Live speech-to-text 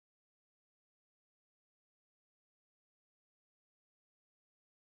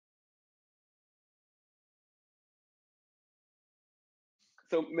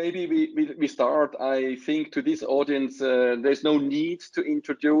So maybe we start. I think to this audience, there's no need to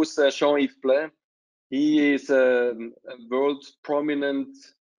introduce Jean-Yves Blay. He is a world prominent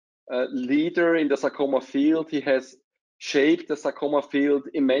leader in the sarcoma field. He has shaped the sarcoma field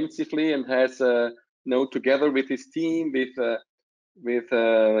immensely and has, together with his team, with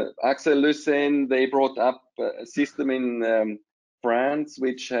Axel Lucen, they brought up a system in France,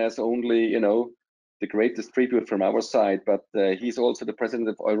 which has only, the greatest tribute from our side, but he's also the president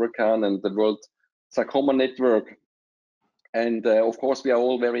of Eurocan and the World Sarcoma Network. And of course, we are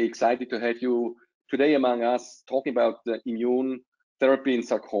all very excited to have you today among us talking about the immune therapy in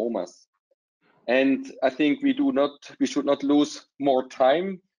sarcomas. And I think we should not lose more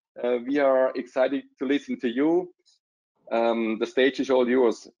time. We are excited to listen to you. The stage is all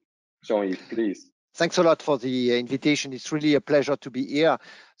yours, Jean-Yves, please. Thanks a lot for the invitation. It's really a pleasure to be here.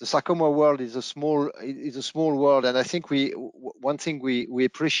 The sarcoma world is a small world, and I think one thing we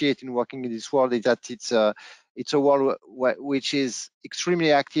appreciate in working in this world is that it's a world which is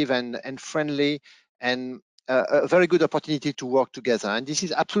extremely active and friendly, and a very good opportunity to work together. And this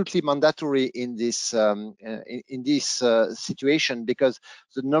is absolutely mandatory in this situation, because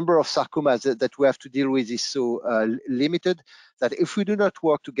the number of sarcomas that we have to deal with is so limited, that if we do not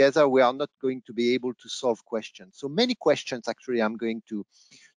work together, we are not going to be able to solve questions. So many questions actually I'm going to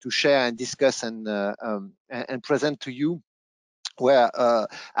share and discuss and present to you were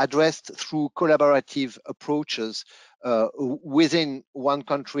addressed through collaborative approaches within one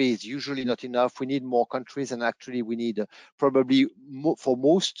country. Is usually not enough. We need more countries, and actually we need probably for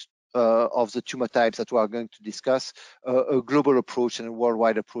most of the tumor types that we are going to discuss, a global approach and a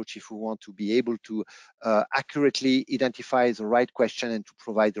worldwide approach if we want to be able to accurately identify the right question and to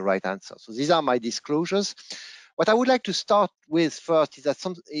provide the right answer. So these are my disclosures. What I would like to start with first is that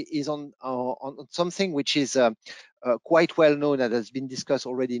on something which is quite well known and has been discussed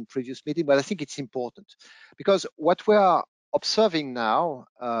already in previous meetings, but I think it's important, because what we are observing now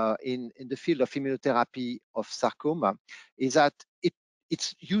in the field of immunotherapy of sarcoma is that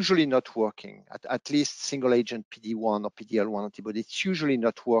it's usually not working, at least single agent PD-1 or PD-L1 antibody. It's usually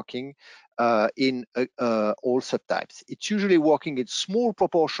not working in all subtypes. It's usually working in small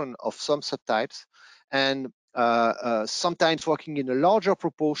proportion of some subtypes, and sometimes working in a larger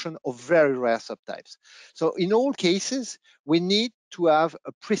proportion of very rare subtypes. So in all cases, we need to have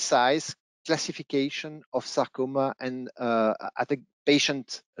a precise classification of sarcoma and at a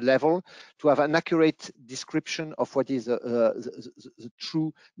patient level to have an accurate description of what is the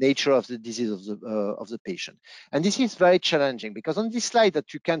true nature of the disease of the patient. And this is very challenging, because on this slide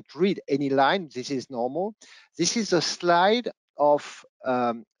that you can't read any line, this is normal. This is a slide of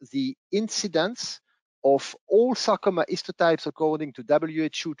the incidence of all sarcoma histotypes according to WHO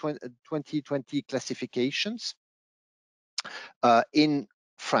 2020 classifications in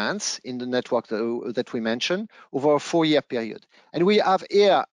France, in the network that we mentioned, over a 4-year period. And we have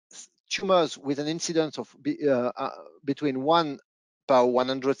here tumors with an incidence of between 1 per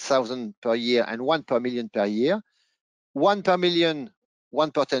 100,000 per year and 1 per million per year, 1 per million, 1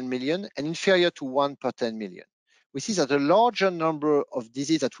 per 10 million, and inferior to 1 per 10 million. We see that a larger number of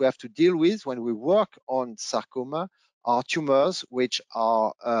diseases that we have to deal with when we work on sarcoma are tumors which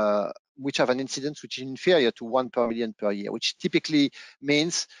have an incidence which is inferior to 1 per million per year, which typically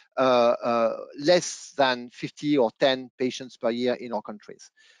means less than 50 or 10 patients per year in our countries.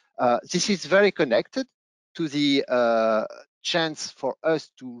 This is very connected to the chance for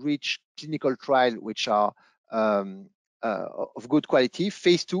us to reach clinical trials which are of good quality,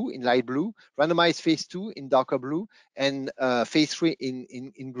 phase 2 in light blue, randomized phase 2 in darker blue, and phase 3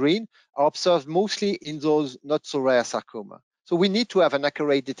 in green, are observed mostly in those not so rare sarcoma. So we need to have an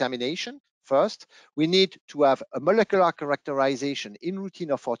accurate determination. First, we need to have a molecular characterization in routine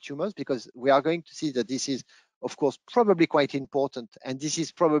of our tumors, because we are going to see that this is, of course, probably quite important, and this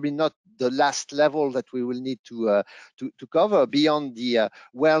is probably not the last level that we will need to cover beyond the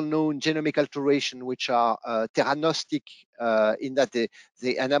well-known genomic alteration, which are theranostic in that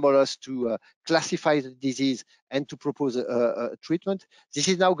they enable us to classify the disease and to propose a treatment. This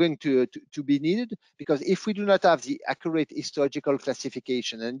is now going to be needed, because if we do not have the accurate histological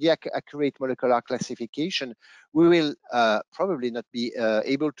classification and the accurate molecular classification, we will probably not be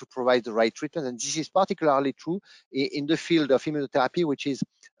able to provide the right treatment. And this is particularly true in the field of immunotherapy, which is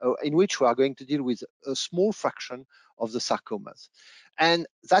in which we are going to deal with a small fraction of the sarcomas. And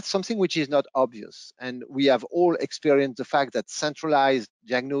that's something which is not obvious. And we have all experienced the fact that centralized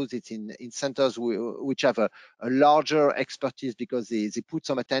diagnosis in centers which have a larger expertise, because they put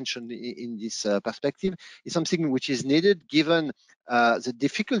some attention in this perspective, is something which is needed given the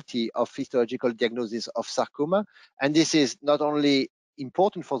difficulty of histological diagnosis of sarcoma. And this is not only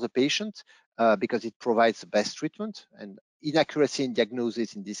important for the patient because it provides the best treatment, and inaccuracy in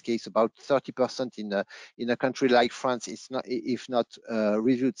diagnosis, in this case about 30% in a country like France, is not, if not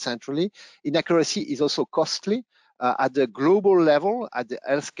reviewed centrally. Inaccuracy is also costly at the global level, at the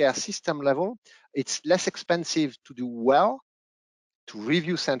healthcare system level. It's less expensive to do well, to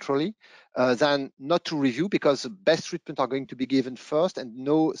review centrally, than not to review, because the best treatment are going to be given first and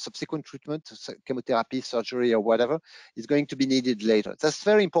no subsequent treatment, chemotherapy, surgery, or whatever, is going to be needed later. That's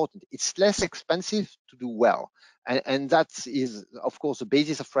very important. It's less expensive to do well. And that is, of course, the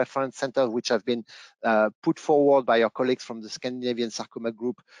basis of reference centers, which have been put forward by our colleagues from the Scandinavian Sarcoma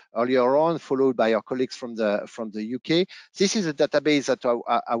group earlier on, followed by our colleagues from the UK. This is a database that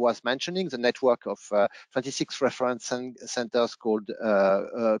I was mentioning, the network of 26 reference centers called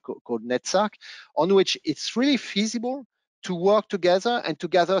NetSarc, on which it's really feasible to work together and to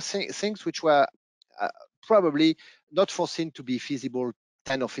gather things which were probably not foreseen to be feasible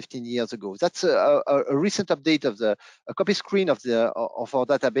 10 or 15 years ago. That's a recent update of a copy screen of our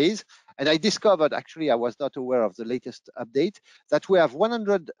database, and I discovered, actually I was not aware of the latest update, that we have more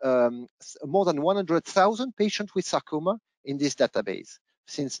than 100,000 patients with sarcoma in this database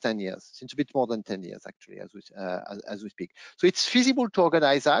since 10 years, since a bit more than 10 years actually, as we speak. So it's feasible to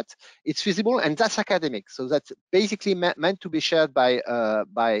organize that. It's feasible, and that's academic. So that's basically meant to be shared by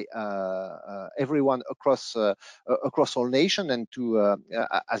everyone across all nation, and to,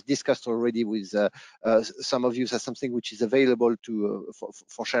 as discussed already with some of you, as something which is available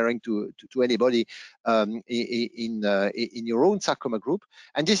for sharing to anybody in your own sarcoma group.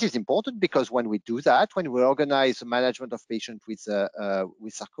 And this is important because when we do that, when we organize management of patients with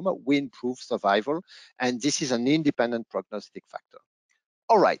sarcoma, we improve survival, and this is an independent prognostic factor.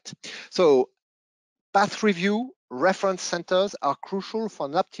 All right, so path review, reference centers are crucial for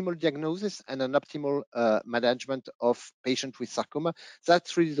an optimal diagnosis and an optimal management of patients with sarcoma.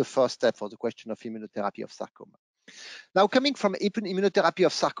 That's really the first step for the question of immunotherapy of sarcoma. Now, coming from immunotherapy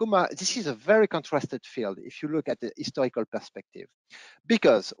of sarcoma, this is a very contrasted field if you look at the historical perspective.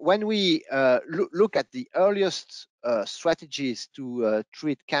 Because when we look at the earliest strategies to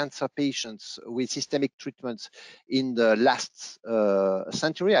treat cancer patients with systemic treatments in the last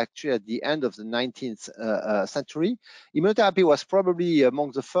century, actually at the end of the 19th century, immunotherapy was probably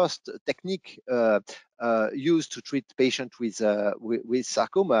among the first technique used to treat patients with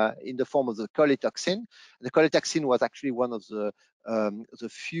sarcoma in the form of the choletuxin. The choletuxin was actually one of the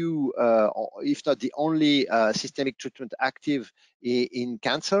few, if not the only, systemic treatment active in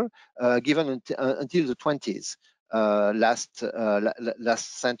cancer, given until the 20s. Last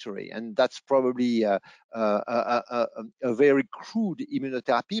century, and that's probably a very crude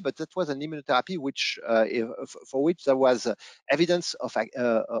immunotherapy, but that was an immunotherapy which, for which there was evidence of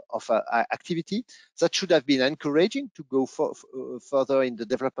activity that should have been encouraging to go further in the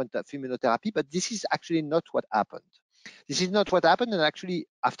development of immunotherapy. But this is actually not what happened. This is not what happened, and actually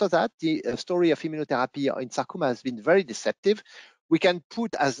after that, the story of immunotherapy in sarcoma has been very deceptive. We can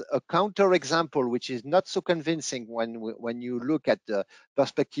put as a counter-example, which is not so convincing when you look at the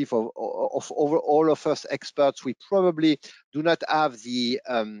perspective of all of us experts. We probably do not have the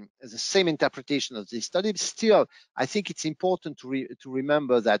same interpretation of this study. Still, I think it's important to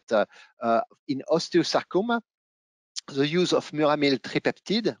remember that in osteosarcoma, the use of muramyl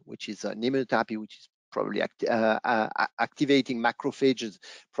tripeptide, which is an immunotherapy which is probably activating macrophages,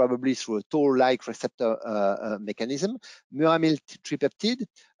 probably through a toll-like receptor mechanism. Muramyl tripeptide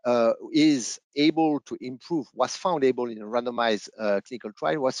is able to improve, was found able in a randomized clinical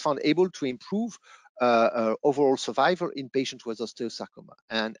trial, was found able to improve overall survival in patients with osteosarcoma.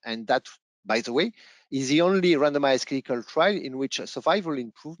 And that, by the way, is the only randomized clinical trial in which a survival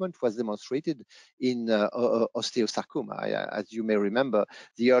improvement was demonstrated in osteosarcoma. As you may remember,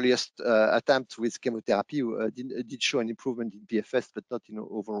 the earliest attempt with chemotherapy did show an improvement in PFS, but not in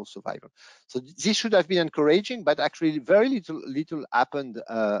overall survival. So this should have been encouraging, but actually very little happened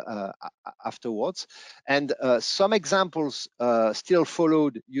afterwards. And some examples still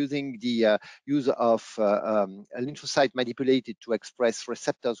followed using the use of a lymphocyte manipulated to express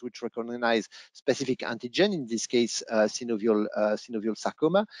receptors which recognize specific antigen, in this case synovial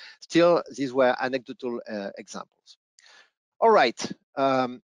sarcoma. Still, these were anecdotal examples. All right,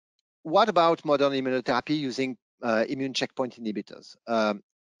 what about modern immunotherapy using immune checkpoint inhibitors?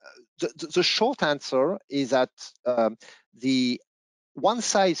 The short answer is that the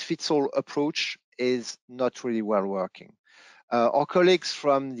one-size-fits-all approach is not really well working. Our colleagues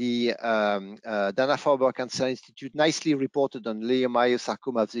from the Dana-Farber Cancer Institute nicely reported on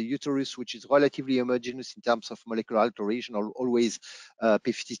leiomyosarcoma of the uterus, which is relatively homogeneous in terms of molecular alteration, always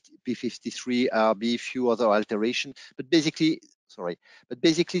P53, RB, few other alterations. But basically, sorry, but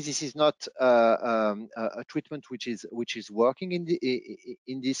basically this is not a treatment which is working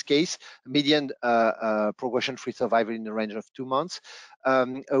in this case. Median progression-free survival in the range of 2 months.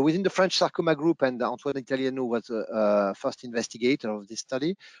 Within the French sarcoma group, and Antoine Italiano was the first investigator of this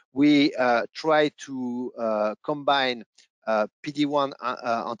study, we tried to combine PD-1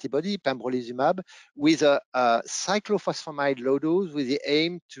 antibody, pembrolizumab, with a cyclophosphamide low dose with the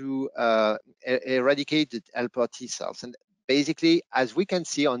aim to eradicate the helper T cells. And basically, as we can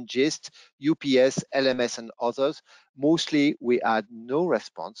see on GIST, UPS, LMS, and others, mostly we had no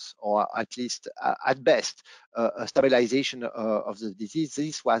response, or at least at best, a stabilization of the disease.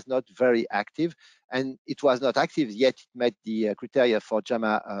 This was not very active, and it was not active, yet it met the criteria for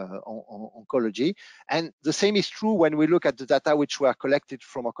JAMA oncology. And the same is true when we look at the data which were collected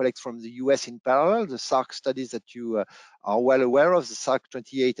from our colleagues from the US in parallel, the SARC studies that you are well aware of, the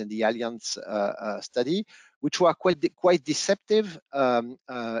SARC-28 and the Alliance study, which were quite deceptive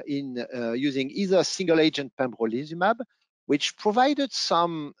in using either single-agent pembrolizumab, which provided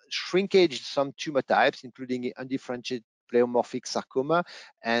some shrinkage, some tumor types, including undifferentiated pleomorphic sarcoma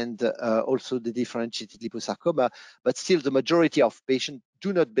and also the differentiated liposarcoma, but still the majority of patients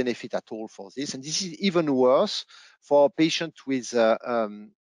do not benefit at all for this. And this is even worse for patients with a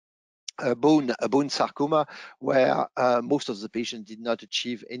bone sarcoma, where most of the patients did not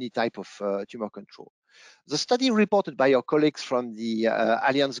achieve any type of tumor control. The study reported by your colleagues from the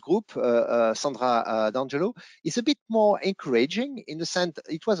Alliance group, Sandra D'Angelo, is a bit more encouraging in the sense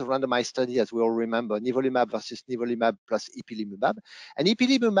it was a randomized study, as we all remember, nivolumab versus nivolumab plus ipilimumab. And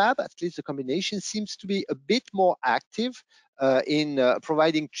ipilimumab, at least the combination, seems to be a bit more active in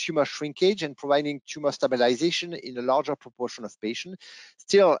providing tumor shrinkage and providing tumor stabilization in a larger proportion of patients.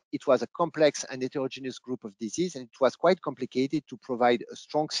 Still, it was a complex and heterogeneous group of disease, and it was quite complicated to provide a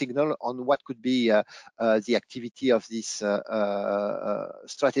strong signal on what could be the activity of this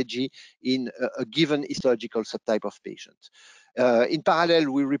strategy in a given histological subtype of patients. In parallel,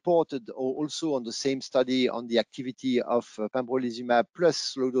 we reported also on the same study on the activity of pembrolizumab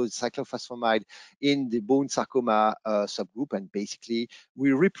plus low-dose cyclophosphamide in the bone sarcoma subgroup, and basically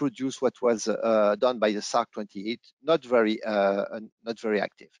we reproduce what was done by the SARC-28, not very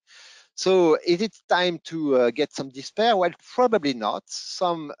active. So is it time to get some despair? Well, probably not.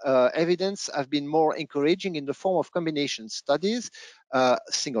 Some evidence have been more encouraging in the form of combination studies,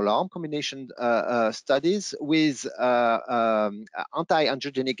 single-arm combination studies with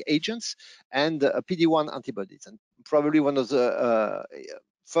anti-angiogenic agents and PD-1 antibodies. And probably one of the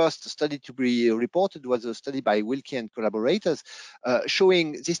first study to be reported was a study by Wilkie and collaborators,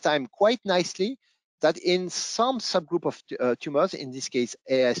 showing this time quite nicely that in some subgroup of tumors, in this case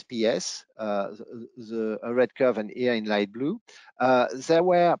ASPS, the red curve and here in light blue, there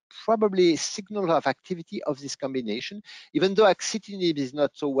were probably signals of activity of this combination, even though axitinib is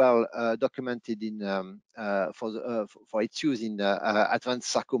not so well documented in for its use in advanced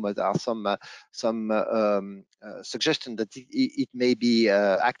sarcoma. There are some suggestion that it may be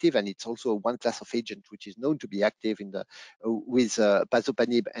active, and it's also one class of agent which is known to be active in the with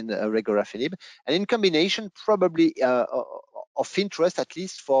pazopanib and regorafenib, and in combination probably of interest, at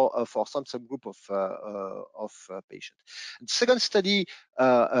least for some subgroup of patients. And the second study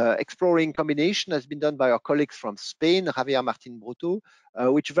exploring combination has been done by our colleagues from Spain, Javier Martin Broto,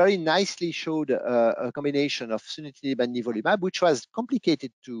 which very nicely showed a combination of sunitinib and nivolumab, which was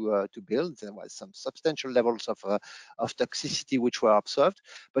complicated to build. There was some substantial levels of toxicity which were observed,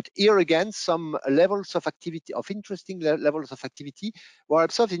 but here again some levels of activity, of interesting levels of activity, were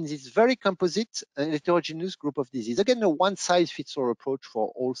observed in this very composite and heterogeneous group of disease. Again, a one-size-fits-all approach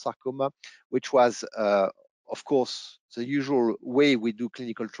for all sarcoma, which was of course the usual way we do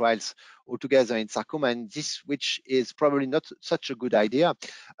clinical trials altogether in sarcoma, and this, which is probably not such a good idea.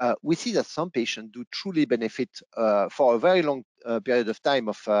 We see that some patients do truly benefit for a very long period of time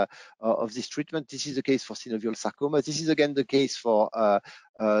of this treatment. This is the case for synovial sarcoma. This is again the case for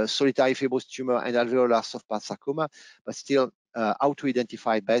solitary fibrous tumor and alveolar soft part sarcoma, but still how to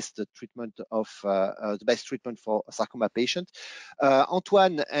identify best the treatment of the best treatment for a sarcoma patient.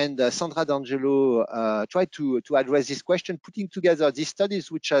 Antoine and Sandra D'Angelo tried to address this question, putting together these studies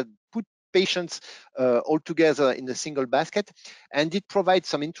which had put patients all together in a single basket, and did provide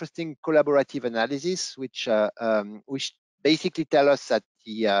some interesting collaborative analysis, which basically tell us that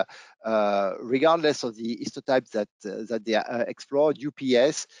the regardless of the histotypes that they explored,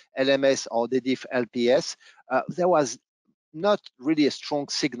 UPS, LMS, or the diff LPS, there was not really a strong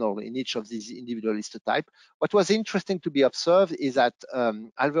signal in each of these individual histotypes. What was interesting to be observed is that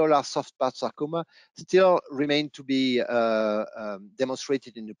alveolar soft part sarcoma still remained to be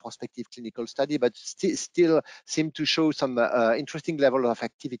demonstrated in the prospective clinical study, but still seemed to show some interesting level of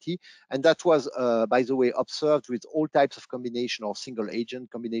activity. And that was, by the way, observed with all types of combination or single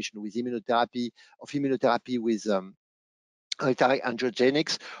agent combination with immunotherapy with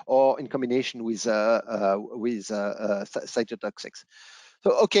androgenics, or in combination with cytotoxics.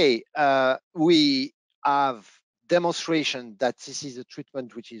 So, okay, we have demonstration that this is a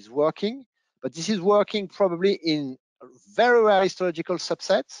treatment which is working, but this is working probably in very rare histological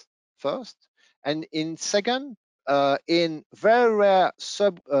subsets first, and in second, in very rare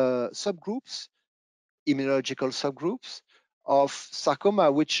subgroups, immunological subgroups of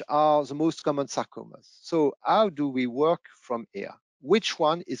sarcoma, which are the most common sarcomas. So how do we work from here? Which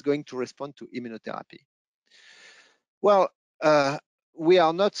one is going to respond to immunotherapy? Well, we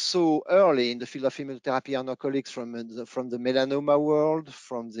are not so early in the field of immunotherapy. Our colleagues from the melanoma world,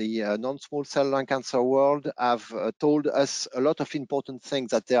 from the non-small cell lung cancer world have told us a lot of important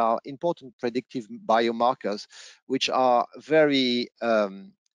things, that there are important predictive biomarkers which are very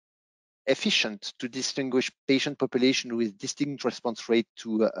efficient to distinguish patient population with distinct response rate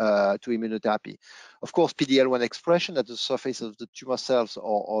to immunotherapy. Of course, PD-L1 expression at the surface of the tumor cells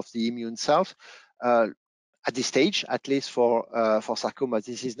or of the immune cells. At this stage, at least for sarcoma,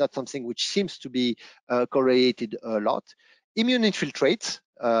 this is not something which seems to be correlated a lot. Immune infiltrates,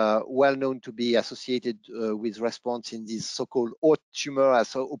 well known to be associated with response in these so-called hot tumor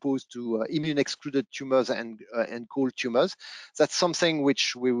as opposed to immune-excluded tumors and cold tumors. That's something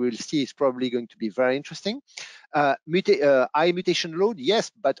which we will see is probably going to be very interesting. High mutation load, yes,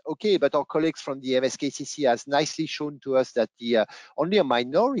 but okay, but our colleagues from the MSKCC has nicely shown to us that only a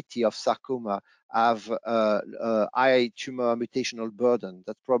minority of sarcoma have high tumor mutational burden.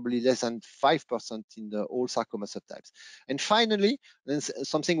 That's probably less than 5% in the all sarcoma subtypes. And finally,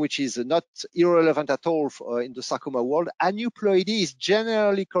 something which is not irrelevant at all in the sarcoma world, aneuploidy is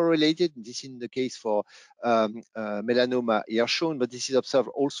generally correlated. This is the case for melanoma here shown, but this is observed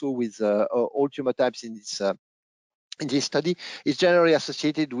also with all tumor types in this study, is generally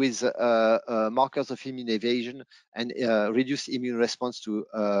associated with markers of immune evasion and reduced immune response to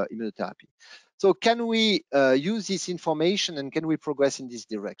immunotherapy. So can we use this information, and can we progress in this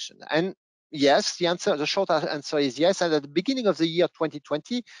direction? And yes, the short answer is yes. And at the beginning of the year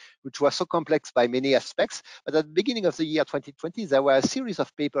 2020, which was so complex by many aspects, but at the beginning of the year 2020, there were a series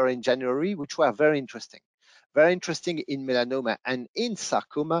of papers in January which were very interesting in melanoma and in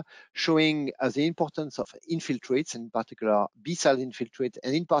sarcoma, showing the importance of infiltrates, in particular B-cell infiltrates,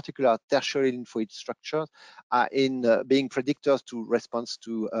 and in particular tertiary lymphoid structures in being predictors to response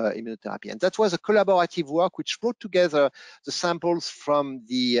to immunotherapy. And that was a collaborative work which brought together the samples from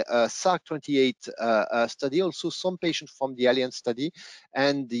the SARC-28 study, also some patients from the Alliance study,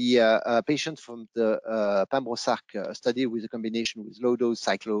 and the patients from the Pembro-Sarc study with a combination with low-dose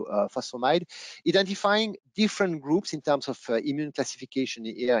cyclophosphamide, identifying different groups in terms of immune classification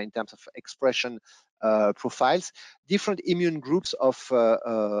here, in terms of expression profiles, different immune groups of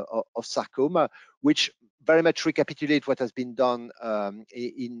sarcoma, which very much recapitulate what has been done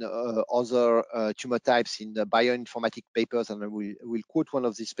in other tumor types in the bioinformatic papers, and I will quote one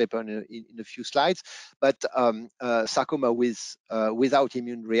of these papers in a few slides. But sarcoma without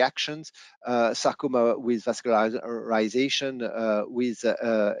immune reactions, sarcoma with vascularization, with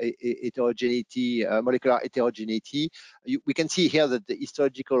heterogeneity, molecular heterogeneity. We can see here that the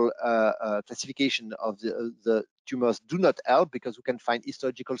histological classification of the tumors do not help, because we can find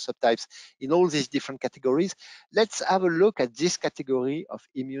histological subtypes in all these different categories. Let's have a look at this category of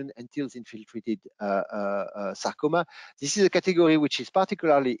immune and TILs infiltrated sarcoma. This is a category which is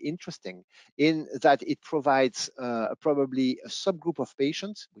particularly interesting in that it provides probably a subgroup of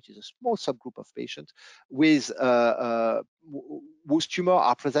patients, which is a small subgroup of patients, with whose tumor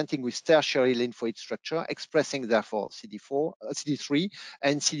are presenting with tertiary lymphoid structure, expressing therefore CD4, CD3,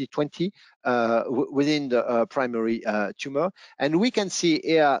 and CD20 within the primary tumor. And we can see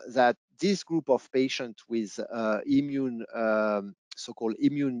here that this group of patients with immune so-called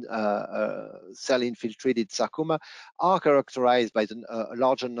immune cell infiltrated sarcoma are characterized by a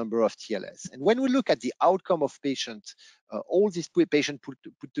larger number of TLS. And when we look at the outcome of patients, all these patients put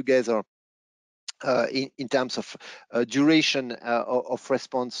together in terms of duration of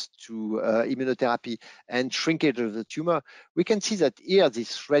response to immunotherapy and shrinkage of the tumor, we can see that here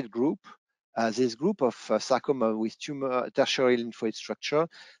this red group, this group of sarcoma with tumor tertiary lymphoid structure,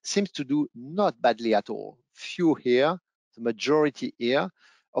 seems to do not badly at all. Few here, the majority here.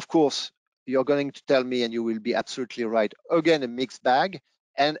 Of course, you're going to tell me, and you will be absolutely right, again, a mixed bag,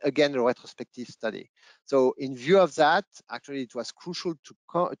 and again, a retrospective study. So in view of that, actually, it was crucial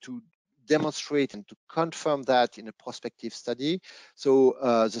to demonstrate and to confirm that in a prospective study. So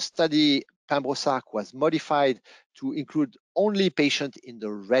the study PEMBRO-SARC was modified to include only patients in the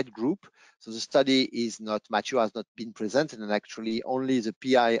red group. So the study is not mature, has not been presented, and actually only the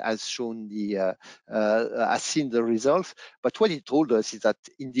PI has shown has seen the results. But what he told us is that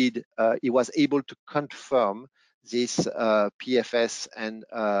indeed he was able to confirm this PFS and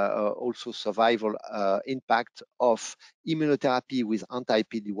also survival impact of immunotherapy with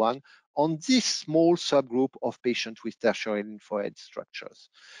anti-PD-1 on this small subgroup of patients with tertiary lymphoid structures.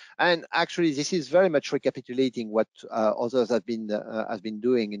 And actually, this is very much recapitulating what others have been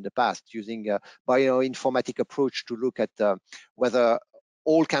doing in the past, using a bioinformatic approach to look at whether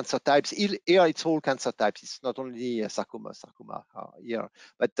all cancer types. Here, it's all cancer types. It's not only sarcoma here,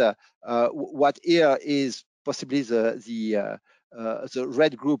 but what here is possibly the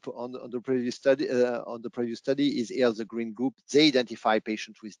red group on the previous study is here the green group. They identify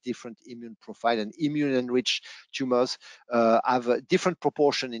patients with different immune profile, and immune enriched tumors have a different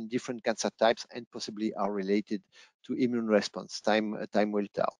proportion in different cancer types and possibly are related to immune response. Time will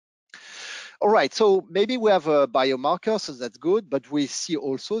tell. All right, so maybe we have a biomarker, so that's good, but we see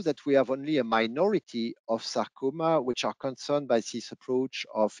also that we have only a minority of sarcoma which are concerned by this approach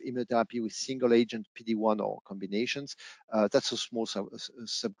of immunotherapy with single agent PD-1 or combinations. That's a small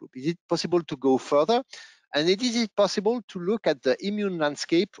subgroup. Is it possible to go further? And is it possible to look at the immune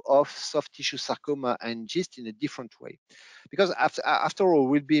landscape of soft tissue sarcoma and GIST in a different way? Because after all,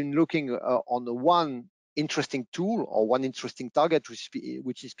 we've been looking on the one interesting tool or one interesting target,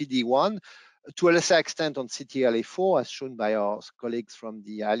 which is PD-1, to a lesser extent on CTLA-4, as shown by our colleagues from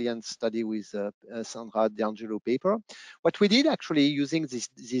the Alliance study with Sandra D'Angelo paper. What we did actually, using this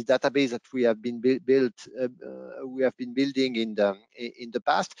database that we have been building in the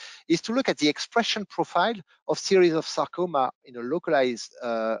past, is to look at the expression profile of series of sarcoma in a localized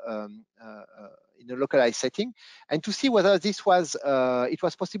setting, and to see whether this was it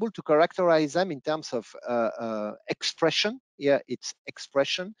was possible to characterize them in terms of expression. Here it's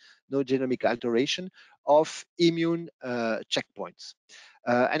expression, no genomic alteration, of immune checkpoints.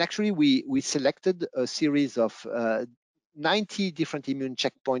 And actually we selected a series of 90 different immune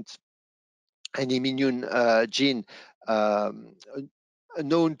checkpoints and immune gene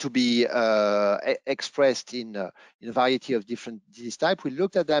known to be expressed in a variety of different disease types. We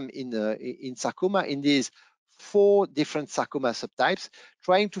looked at them in sarcoma in these 4 different sarcoma subtypes,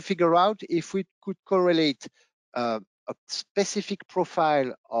 trying to figure out if we could correlate a specific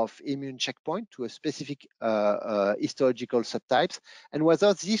profile of immune checkpoint to a specific histological subtypes, and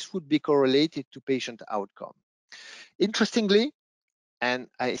whether this would be correlated to patient outcome. Interestingly, and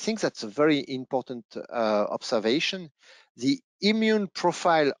I think that's a very important observation, the immune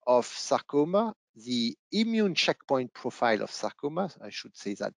profile of sarcoma, the immune checkpoint profile of sarcoma, I should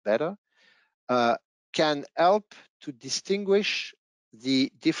say that better, can help to distinguish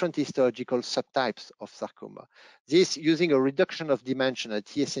the different histological subtypes of sarcoma. This, using a reduction of dimension, a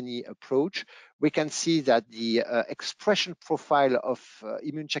TSNE approach, we can see that the expression profile of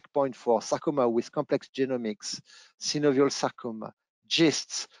immune checkpoint for sarcoma with complex genomics, synovial sarcoma,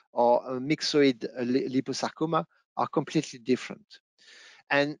 GISTs, or myxoid liposarcoma are completely different.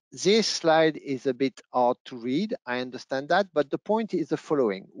 And this slide is a bit hard to read, I understand that, but the point is the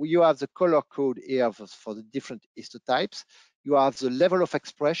following. You have the color code here for the different histotypes. You have the level of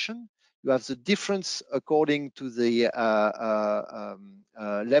expression. You have the difference according to the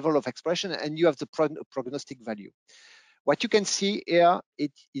level of expression, and you have the prognostic value. What you can see here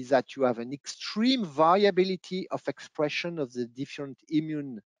is that you have an extreme variability of expression of the different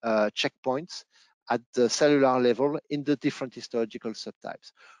immune checkpoints at the cellular level in the different histological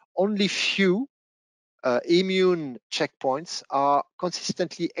subtypes. Only few immune checkpoints are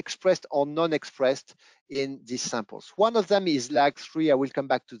consistently expressed or non-expressed in these samples. One of them is LAG3. I will come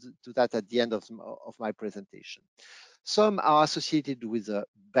back to that at the end of my presentation. Some are associated with a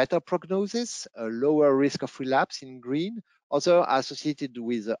better prognosis, a lower risk of relapse in green. Others are associated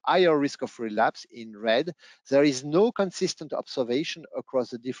with a higher risk of relapse in red. There is no consistent observation across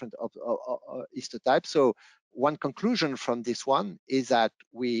the different histotypes. So one conclusion from this one is that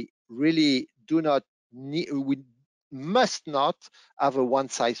we really do not need, we must not have a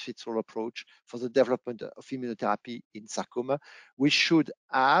one-size-fits-all approach for the development of immunotherapy in sarcoma. We should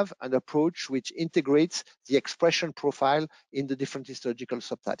have an approach which integrates the expression profile in the different histological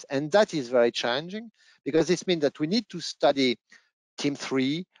subtypes. And that is very challenging, because this means that we need to study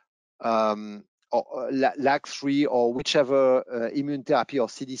TIM3, or LAG3 or whichever immunotherapy or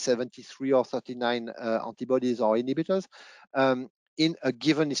CD73 or 39 antibodies or inhibitors in a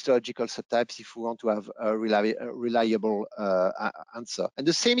given histological subtypes if we want to have a reliable answer. And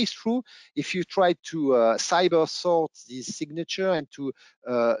the same is true if you try to cyber sort this signature and to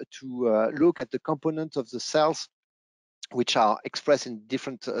look at the components of the cells which are expressed in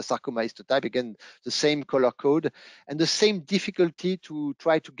different sarcoma histotype. Again, the same color code and the same difficulty to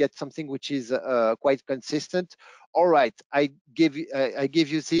try to get something which is quite consistent. All right, I give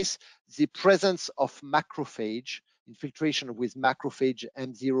you this. The presence of macrophage, infiltration with macrophage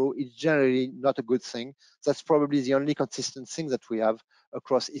M0 is generally not a good thing. That's probably the only consistent thing that we have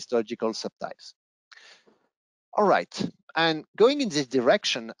across histological subtypes. All right, and going in this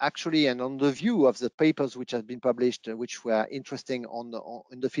direction, actually, and on the view of the papers which have been published, which were interesting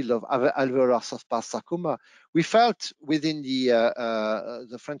in the field of alveolar soft part sarcoma, we felt within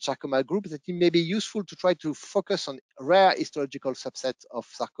the French sarcoma group that it may be useful to try to focus on rare histological subsets of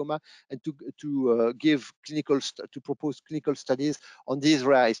sarcoma and to propose clinical studies on these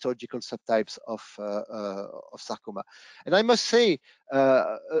rare histological subtypes of sarcoma. And I must say,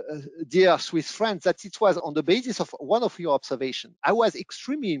 dear Swiss friends, that it was on the basis of one of your observations. I was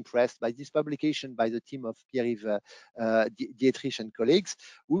extremely impressed by this publication by the team of Pierre-Yves Dietrich and colleagues,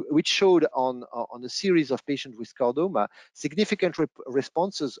 which showed on a series of patients with chordoma significant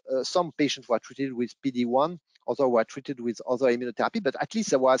responses. Some patients were treated with PD-1, others were treated with other immunotherapy, but at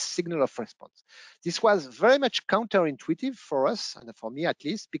least there was signal of response. This was very much counterintuitive for us, and for me at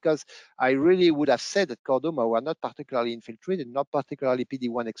least, because I really would have said that chordoma were not particularly infiltrated, not particularly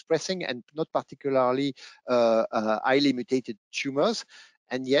PD-1 expressing, and not particularly highly mutated tumors.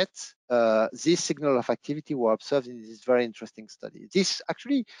 And yet, this signal of activity were observed in this very interesting study. This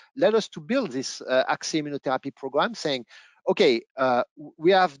actually led us to build this AXE immunotherapy program, saying, okay,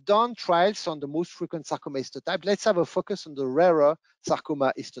 we have done trials on the most frequent sarcoma histotype. Let's have a focus on the rarer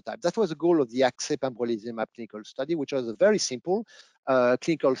sarcoma histotype. That was the goal of the AXE pembrolizumab clinical study, which was a very simple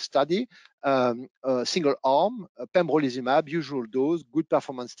clinical study, single arm, pembrolizumab, usual dose, good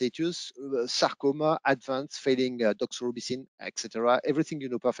performance status, sarcoma, advanced, failing doxorubicin, etc. Everything you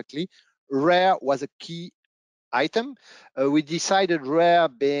know perfectly. Rare was a key item. We decided rare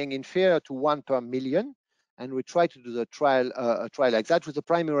being inferior to 1 per million, and we tried to do the trial, a trial like that with the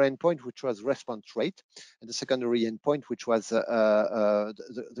primary endpoint, which was response rate, and the secondary endpoint, which was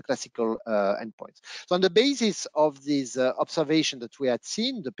the classical endpoints. So on the basis of this observation that we had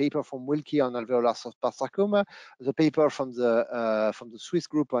seen, the paper from Wilkie on alveolar soft part sarcoma, the paper from the Swiss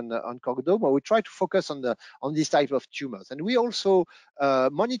group on chordoma, we tried to focus on this type of tumors, and we also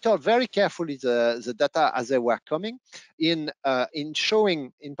monitored very carefully the data as they were coming in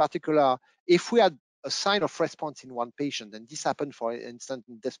showing, in particular, if we had a sign of response in one patient, and this happened, for instance,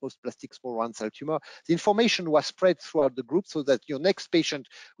 in desmoplastic small round cell tumor, the information was spread throughout the group so that your next patient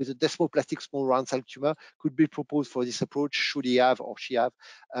with a desmoplastic small round cell tumor could be proposed for this approach should he have or she have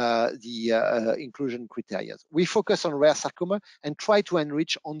the inclusion criteria. We focus on rare sarcoma and try to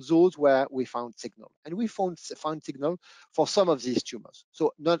enrich on those where we found signal. And we found signal for some of these tumors.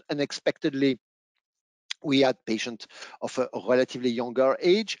 So not unexpectedly, we had patients of a relatively younger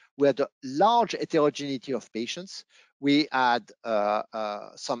age. We had a large heterogeneity of patients. We had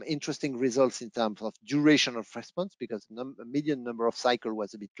some interesting results in terms of duration of response, because the median number of cycles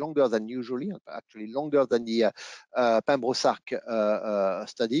was a bit longer than usually, actually longer than the PembroSarc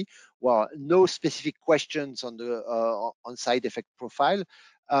study. Well, no specific questions on the on side effect profile.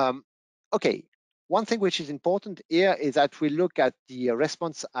 Okay. One thing which is important here is that we look at the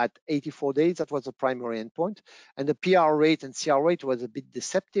response at 84 days. That was the primary endpoint. And the PR rate and CR rate was a bit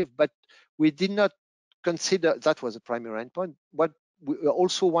deceptive, but we did not consider that was a primary endpoint. What we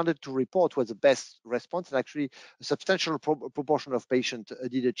also wanted to report was the best response, and actually a substantial proportion of patients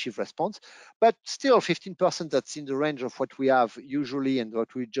did achieve response, but still 15%, that's in the range of what we have usually and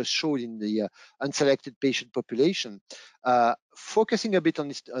what we just showed in the unselected patient population. Focusing a bit on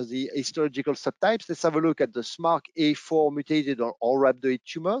the histological subtypes, let's have a look at the SMARCA4 mutated or rhabdoid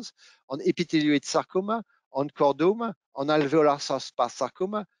tumors, on epithelioid sarcoma, on chordoma, on alveolar soft part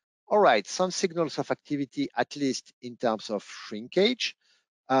sarcoma. All right, some signals of activity, at least in terms of shrinkage.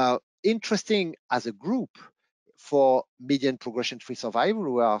 Interesting as a group for median progression-free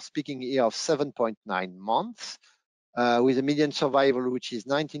survival. We are speaking here of 7.9 months, with a median survival which is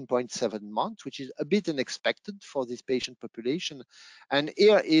 19.7 months, which is a bit unexpected for this patient population. And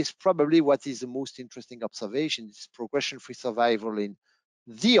here is probably what is the most interesting observation: is progression-free survival in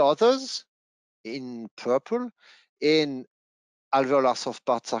the others, in purple, in alveolar soft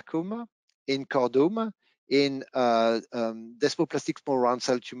part sarcoma, in chordoma, in desmoplastic small round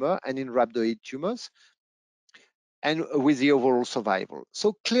cell tumor and in rhabdoid tumors, and with the overall survival.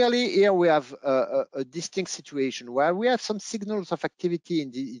 So clearly here we have a distinct situation where we have some signals of activity in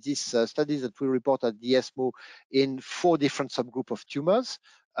these studies that we report at the ESMO in 4 different subgroups of tumors,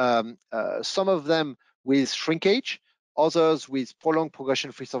 some of them with shrinkage, others with prolonged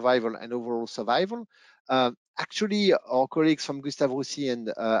progression-free survival and overall survival. Actually, our colleagues from Gustave Roussy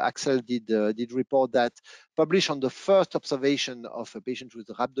and Axel did report that, published on the first observation of a patient with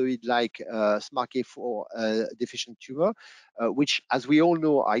rhabdoid-like SMARCA4 deficient tumor, which, as we all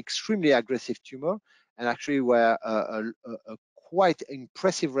know, are extremely aggressive tumor, and actually where a quite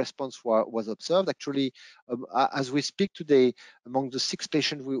impressive response was observed. Actually, as we speak today, among the 6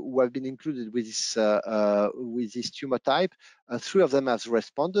 patients who have been included with this tumor type, 3 of them have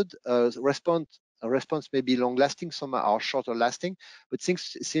responded. Response may be long-lasting, some are shorter lasting, but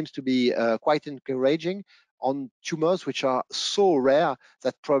things seems to be quite encouraging on tumors which are so rare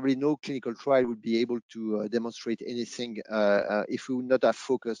that probably no clinical trial would be able to demonstrate anything if we would not have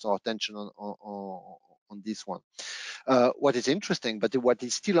focused our attention on this one. What is interesting, but what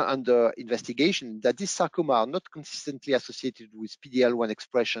is still under investigation, that these sarcoma are not consistently associated with PD-L1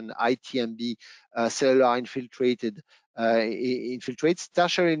 expression, ITMB, cellular infiltrates.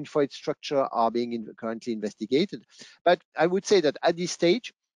 Tertiary lymphoid structure are being currently investigated. But I would say that at this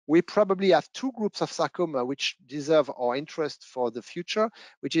stage, we probably have 2 groups of sarcoma which deserve our interest for the future,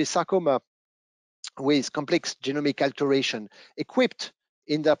 which is sarcoma with complex genomic alteration equipped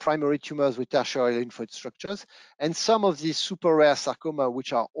in their primary tumors with tertiary lymphoid structures, and some of these super rare sarcoma,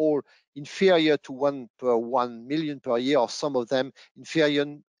 which are all inferior to 1 per 1 million per year, or some of them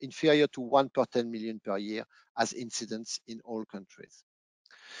inferior to 1 per 10 million per year as incidence in all countries.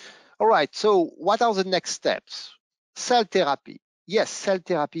 All right, so what are the next steps? Cell therapy. Yes, cell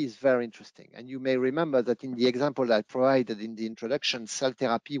therapy is very interesting. And you may remember that in the example I provided in the introduction, cell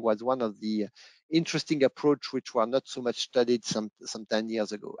therapy was one of the interesting approach which were not so much studied some 10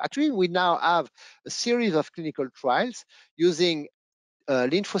 years ago. Actually, we now have a series of clinical trials using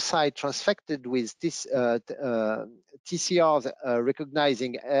lymphocyte transfected with this TCRs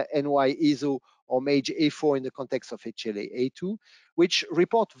recognizing NY-ESO or MAGE-A4 in the context of HLA-A2, which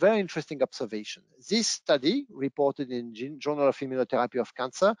report very interesting observation. This study, reported in Journal of Immunotherapy of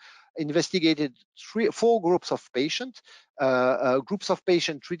Cancer, investigated 4 groups of patients,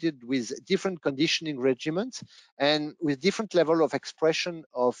 treated with different conditioning regimens and with different level of expression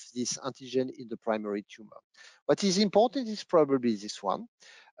of this antigen in the primary tumor. What is important is probably this one.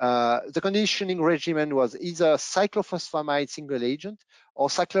 The conditioning regimen was either cyclophosphamide single agent or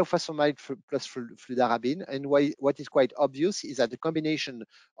cyclophosphamide plus fludarabine. And what is quite obvious is that the combination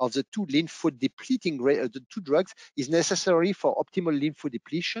of the 2 lymphodepleting the 2 drugs is necessary for optimal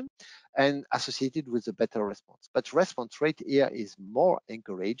lymphodepletion and associated with a better response. But response rate here is more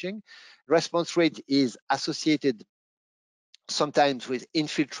encouraging. Response rate is associated sometimes with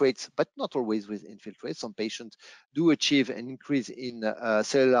infiltrates, but not always with infiltrates. Some patients do achieve an increase in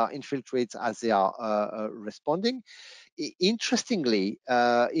cellular infiltrates as they are responding. Interestingly,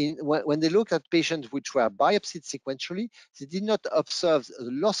 when they looked at patients which were biopsied sequentially, they did not observe a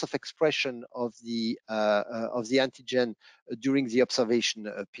loss of expression of the antigen during the observation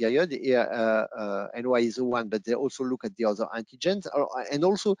period, NY-ESO1, but they also look at the other antigens. And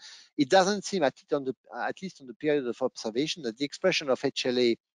also, it doesn't seem, at least on the period of observation, that the expression of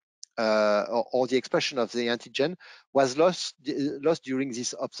HLA or the expression of the antigen was lost during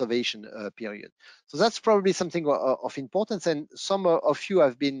this observation period. So that's probably something of importance. And some of you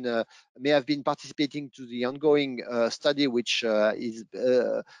have been may have been participating to the ongoing study, which has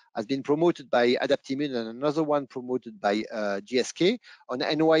been promoted by Adaptimmune, and another one promoted by GSK on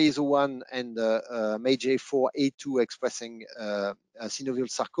NY-ESO1 and MAGE-A4/A2 expressing synovial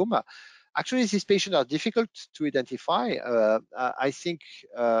sarcoma. Actually, these patients are difficult to identify. I think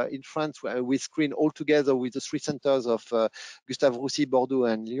in France, we screen all together with the 3 centers of Gustave Roussy, Bordeaux,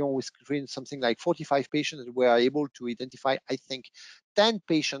 and Lyon. We screened something like 45 patients, and we are able to identify, I think, 10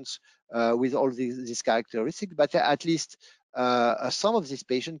 patients with all these characteristics. But at least some of these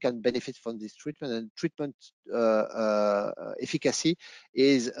patients can benefit from this treatment, and treatment efficacy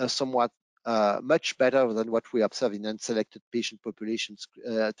is somewhat much better than what we observe in unselected patient populations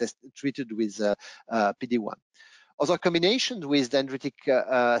treated with PD-1. Other combinations with dendritic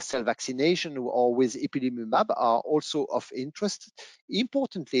cell vaccination or with ipilimumab are also of interest.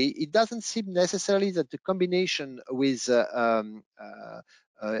 Importantly, it doesn't seem necessarily that the combination with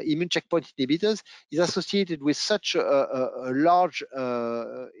immune checkpoint inhibitors is associated with such a large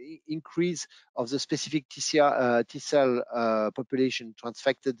increase of the specific T cell population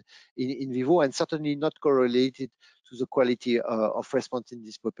transfected in vivo, and certainly not correlated to the quality of response in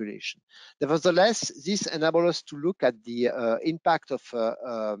this population. Nevertheless, this enables us to look at the impact of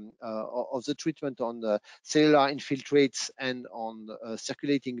the treatment on cellular infiltrates and on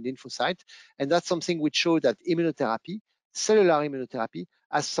circulating lymphocytes, and that's something which showed that immunotherapy, cellular immunotherapy,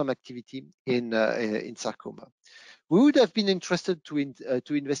 has some activity in sarcoma. We would have been interested to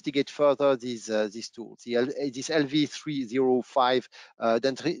investigate further these tools. This LV305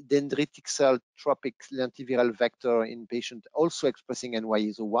 dendritic cell tropic lentiviral vector in patient also expressing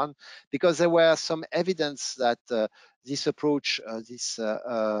NY-ESO-1, because there were some evidence that this approach, this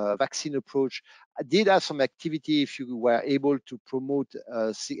vaccine approach, did have some activity if you were able to promote,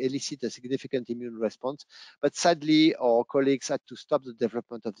 elicit a significant immune response. But sadly, our colleagues had to stop the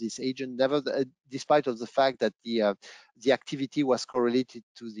development of this agent, despite of the fact that the activity was correlated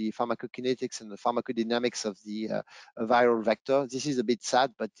to the pharmacokinetics and the pharmacodynamics of the viral vector. This is a bit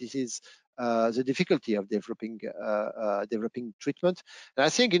sad, but this is the difficulty of developing treatment. And I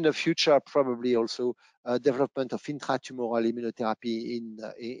think in the future, probably also development of intratumoral immunotherapy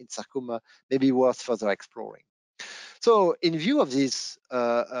in sarcoma may be worth further exploring. So in view of these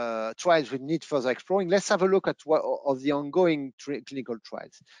trials we need further exploring, let's have a look at what of the ongoing clinical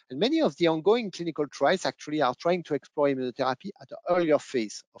trials. And many of the ongoing clinical trials actually are trying to explore immunotherapy at an earlier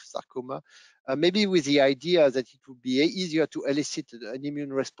phase of sarcoma, maybe with the idea that it would be easier to elicit an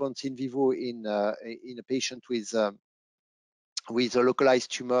immune response in vivo in a patient with a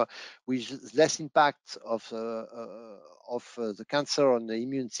localized tumor with less impact of the cancer on the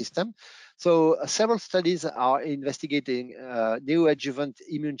immune system. So several studies are investigating neoadjuvant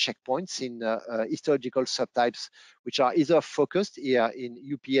immune checkpoints in histological subtypes, which are either focused here in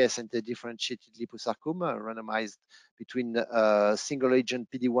UPS and the differentiated liposarcoma, randomized between single agent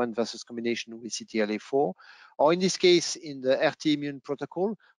PD-1 versus combination with CTLA-4, or in this case in the RT immune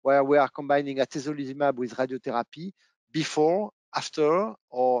protocol, where we are combining atezolizumab with radiotherapy before, after,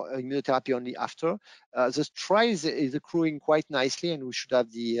 or immunotherapy only after. The trial is accruing quite nicely, and we should have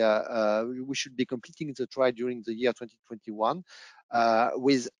we should be completing the trial during the year 2021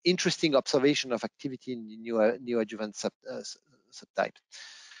 with interesting observation of activity in the neoadjuvant subtype.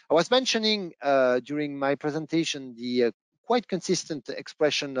 I was mentioning during my presentation the quite consistent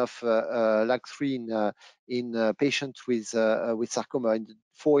expression of LAG3 in patients with sarcoma in the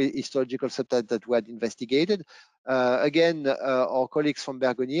 4 histological subtypes that were investigated. Again, our colleagues from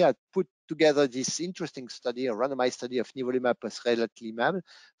Bergonié had put together this interesting study, a randomized study of nivolumab plus relatlimab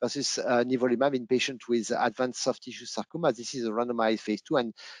versus nivolumab in patients with advanced soft tissue sarcoma. This is a randomized phase 2,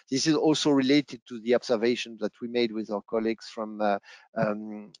 and this is also related to the observation that we made with our colleagues from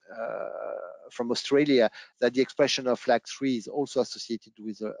Australia, that the expression of LAG3 is also associated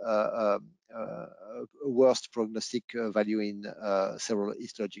with a worst prognostic value in several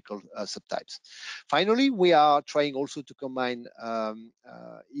histological subtypes. Finally, we are trying also to combine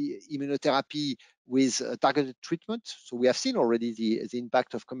immunotherapy with targeted treatment. So we have seen already the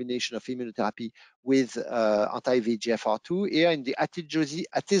impact of combination of immunotherapy with anti-VEGFR2 here in the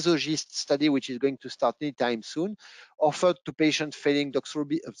atezogist study, which is going to start anytime soon, offered to patients failing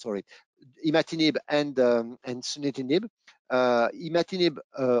imatinib and sunitinib. Imatinib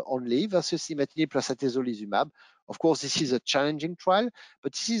only versus imatinib plus atezolizumab. Of course, this is a challenging trial,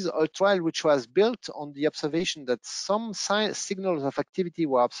 but this is a trial which was built on the observation that some signals of activity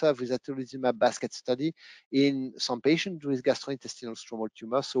were observed with atezolizumab basket study in some patients with gastrointestinal stromal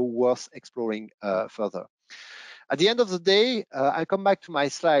tumor, so worth exploring further. At the end of the day, I come back to my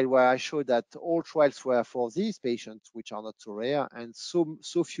slide where I showed that all trials were for these patients, which are not so rare, and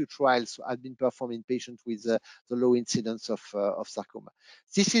so few trials have been performed in patients with the low incidence of sarcoma.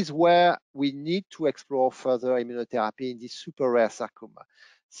 This is where we need to explore further immunotherapy in this super rare sarcoma.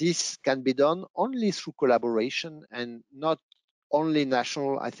 This can be done only through collaboration and not only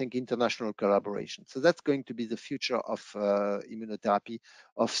national, I think international collaboration. So that's going to be the future of immunotherapy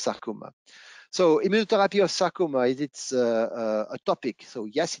of sarcoma. So immunotherapy of sarcoma, it's a topic. So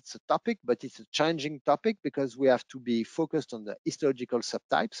yes, it's a topic, but it's a challenging topic because we have to be focused on the histological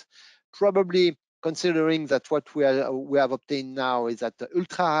subtypes. Probably considering that what we have obtained now is that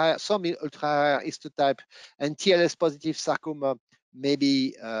some ultra rare histotype and TLS positive sarcoma may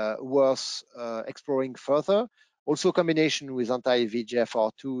be worth exploring further. Also, combination with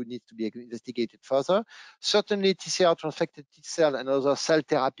anti-VEGFR2 needs to be investigated further. Certainly, TCR transfected T cell and other cell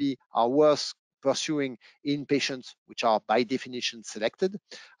therapy are worth pursuing in patients which are by definition selected.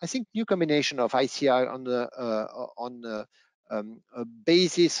 I think new combination of ICI on the a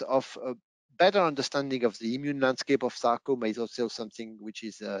basis of a better understanding of the immune landscape of sarcoma is also something which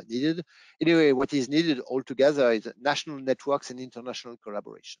is needed. Anyway, what is needed altogether is national networks and international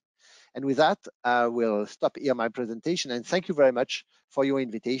collaboration. And with that, I will stop here my presentation, and thank you very much for your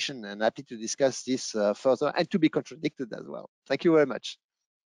invitation, and happy to discuss this further and to be contradicted as well. Thank you very much.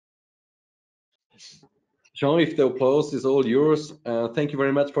 Jean-Yves, the applause is all yours. Thank you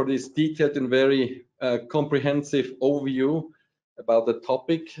very much for this detailed and very comprehensive overview about the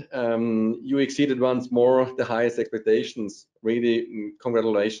topic. You exceeded once more the highest expectations. Really,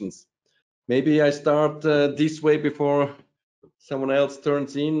 congratulations. Maybe I start this way before someone else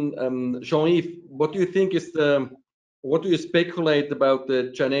turns in. Jean-Yves, what do you think is what do you speculate about the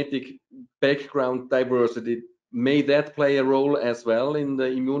genetic background diversity? May that play a role as well in the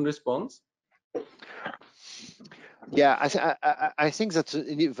immune response? Yeah, I think that's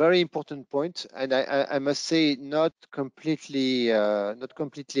a very important point, and I must say not completely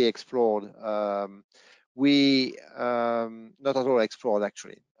explored. We not at all explored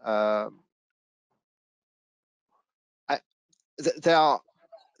actually. There are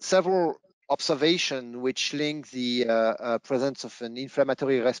several observations which link the presence of an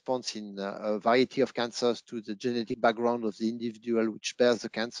inflammatory response in a variety of cancers to the genetic background of the individual which bears the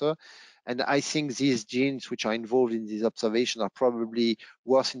cancer. And I think these genes which are involved in these observations are probably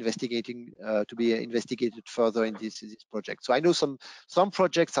worth investigating to be investigated further in this project. So I know some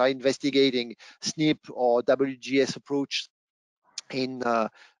projects are investigating SNP or WGS approach in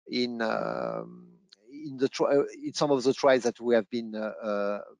some of the trials that we have been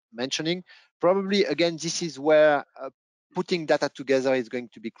mentioning. Probably, again, this is where putting data together is going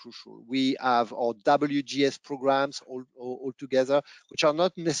to be crucial. We have our WGS programs all together, which are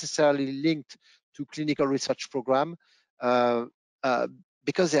not necessarily linked to clinical research program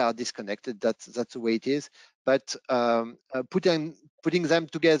because they are disconnected. That's the way it is. But putting them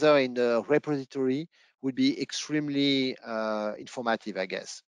together in a repository would be extremely informative, I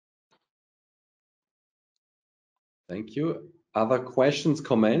guess. Thank you. Other questions,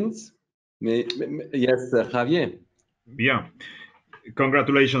 comments? Yes, Javier. Yeah.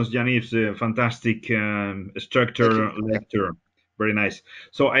 Congratulations, Jean-Yves. Fantastic structure lecture. Very nice.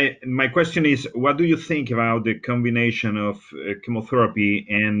 So my question is, what do you think about the combination of chemotherapy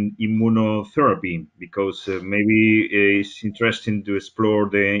and immunotherapy? Because maybe it's interesting to explore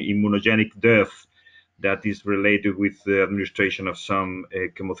the immunogenic death that is related with the administration of some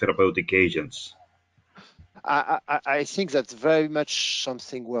chemotherapeutic agents. I think that's very much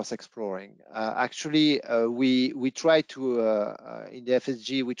something worth exploring. Actually, we try to in the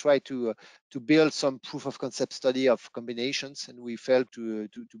FSG we try to build some proof of concept study of combinations, and we failed to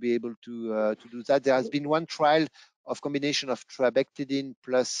be able to do that. There has been one trial of combination of trabectedin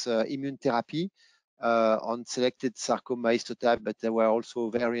plus immune therapy on selected sarcoma histotype, but there were also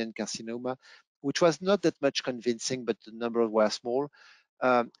ovarian carcinoma, which was not that much convincing, but the numbers were small.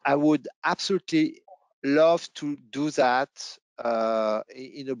 I would absolutely love to do that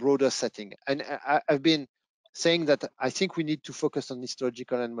in a broader setting. And I've been saying that I think we need to focus on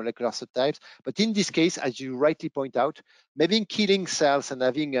histological and molecular subtypes. But in this case, as you rightly point out, maybe killing cells and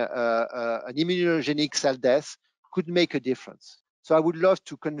having an immunogenic cell death could make a difference. So I would love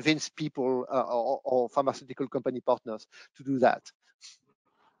to convince people or pharmaceutical company partners to do that.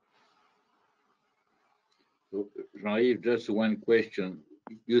 So, Jean-Yves, just one question.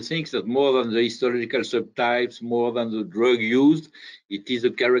 You think that more than the histological subtypes, more than the drug used, it is a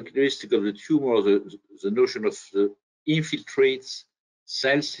characteristic of the tumor, the notion of the infiltrates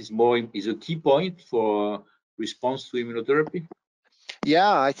cells is a key point for response to immunotherapy?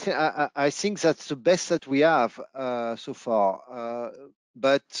 Yeah, I think that's the best that we have so far.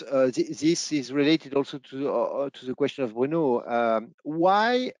 But this is related also to the question of Bruno.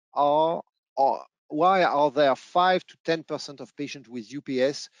 Why are there 5 to 10% of patients with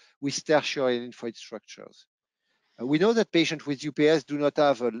UPS with tertiary lymphoid structures? We know that patients with UPS do not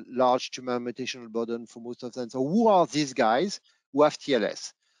have a large tumor mutational burden for most of them. So who are these guys who have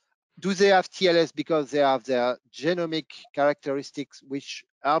TLS? Do they have TLS because they have their genomic characteristics which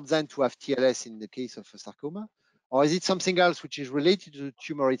help them to have TLS in the case of a sarcoma? Or is it something else which is related to the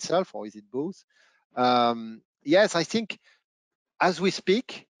tumor itself, or is it both? Yes, I think as we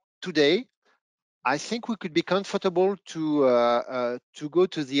speak today, I think we could be comfortable to go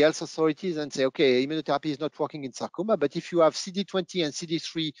to the health authorities and say, okay, immunotherapy is not working in sarcoma, but if you have CD20 and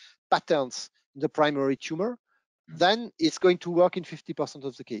CD3 patterns in the primary tumor, then it's going to work in 50%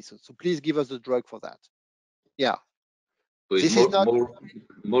 of the cases. So please give us the drug for that. Yeah. So it's This is not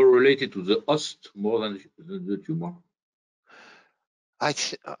more related to the host more than the tumor. I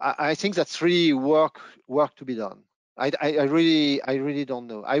think that's really work to be done. I really don't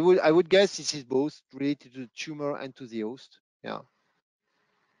know. I would guess this is both related to the tumor and to the host. Yeah.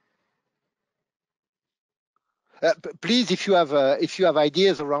 Please, if you have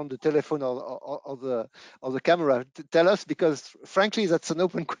ideas around the telephone or the camera, tell us, because frankly that's an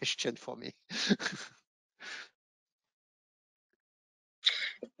open question for me.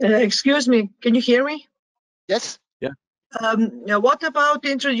 Excuse me, can you hear me? Yes. Yeah. What about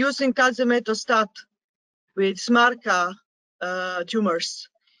introducing tazemetostat with SMARCA tumors?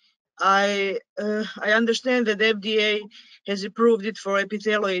 I understand that FDA has approved it for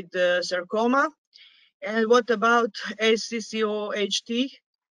epithelioid sarcoma. And what about SCCOHT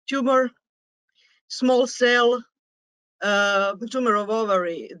tumor, small cell tumor of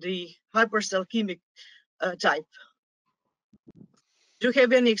ovary, the hypercalcemic type? Do you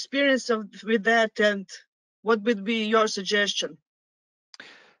have any experience with that, and what would be your suggestion?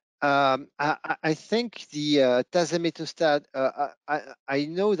 I think the tazemetostat. I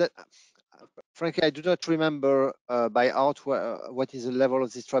know that. Frankly, I do not remember by heart what is the level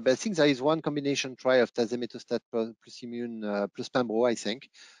of this trial, but I think there is one combination trial of tazemetostat plus immune plus pembro, I think,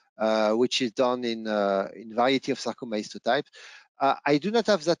 which is done in variety of sarcoma histotypes. I do not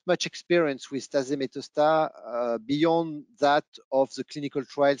have that much experience with tazemetostat beyond that of the clinical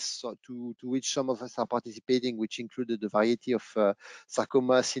trials to which some of us are participating, which included a variety of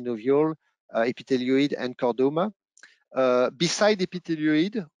sarcoma, synovial, epithelioid, and chordoma. Beside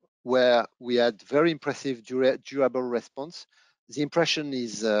epithelioid, where we had very impressive durable response, the impression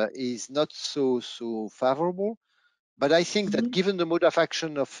is not so favorable. But I think that given the mode of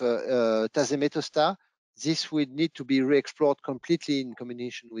action of tazemetostat, this would need to be re-explored completely in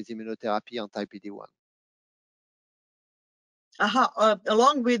combination with immunotherapy anti-PD-1.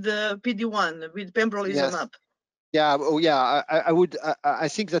 Along with PD-1, with pembrolizumab. Yes. Yeah. Oh, yeah. I would. I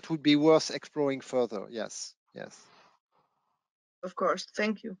think that would be worth exploring further. Yes. Yes. Of course.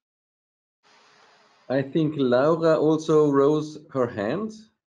 Thank you. I think Laura also rose her hand.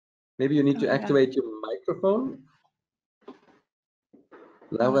 Maybe you need to activate your microphone.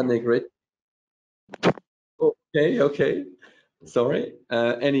 Laura Negret. Okay. Sorry.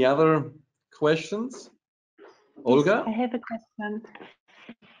 Any other questions? Olga? Yes, I have a question.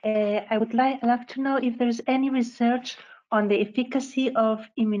 I would like to know if there's any research on the efficacy of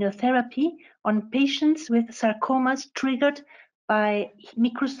immunotherapy on patients with sarcomas triggered by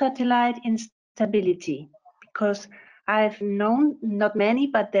microsatellite instability, because I've known, not many,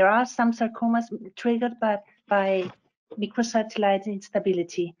 but there are some sarcomas triggered by microsatellite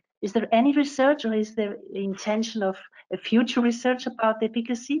instability. Is there any research, or is there intention of a future research about the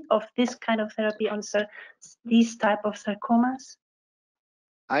efficacy of this kind of therapy on these type of sarcomas?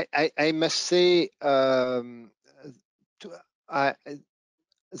 I must say there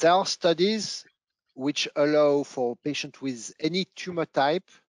are studies which allow for patients with any tumor type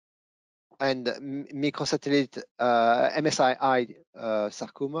and microsatellite MSI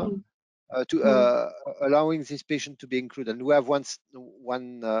sarcoma allowing this patient to be included. And we have one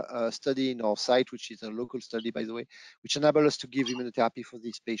study in our site, which is a local study, by the way, which enables us to give immunotherapy for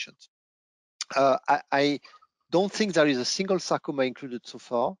these patients. I don't think there is a single sarcoma included so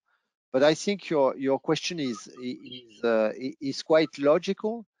far, but I think your question is quite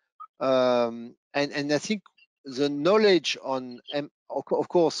logical, and I think the knowledge on, of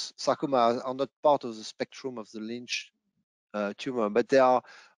course, sarcoma are not part of the spectrum of the Lynch tumor, but there are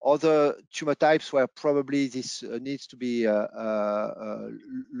other tumor types where probably this needs to be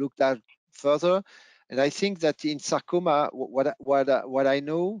looked at further. And I think that in sarcoma, what I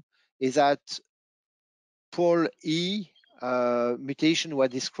know is that Pol E mutation were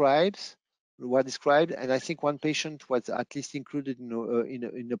described, and I think one patient was at least included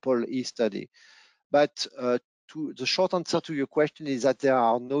in a Pol E study. But the short answer to your question is that there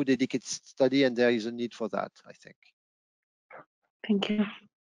are no dedicated study, and there is a need for that, I think. Thank you.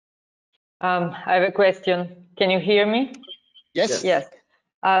 I have a question. Can you hear me? Yes. Yes.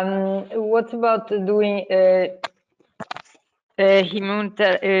 What about doing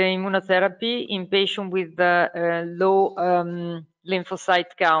immunotherapy in patients with low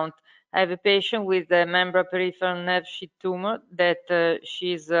lymphocyte count? I have a patient with a membranous peripheral nerve sheath tumor that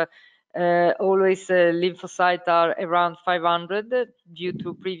she's always lymphocytes are around 500 due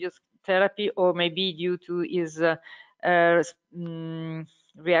to previous therapy, or maybe due to his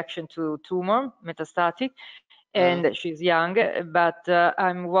reaction to tumor, metastatic. and she's young, but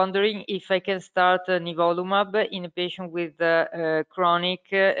I'm wondering if I can start nivolumab in a patient with chronic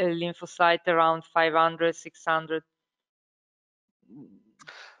lymphocyte around 500, 600.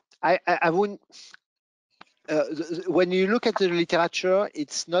 I wouldn't. When you look at the literature,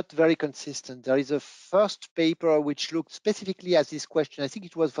 it's not very consistent. There is a first paper which looked specifically at this question. I think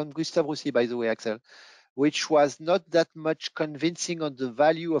it was from Gustave Roussy, by the way, Axel, which was not that much convincing on the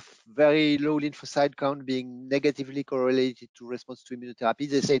value of very low lymphocyte count being negatively correlated to response to immunotherapy.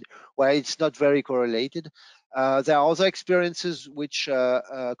 They said, well, it's not very correlated. There are other experiences which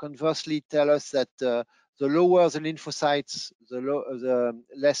conversely tell us that the lower the lymphocytes, the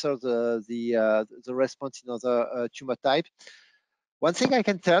lesser the response in other tumor type. One thing I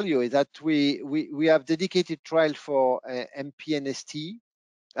can tell you is that we have dedicated trial for MPNST.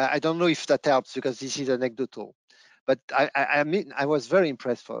 I don't know if that helps because this is anecdotal, but I mean, I was very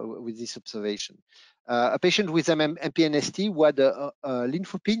impressed with this observation. A patient with MPNST who had a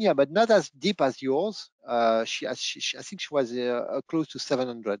lymphopenia, but not as deep as yours. I think she was close to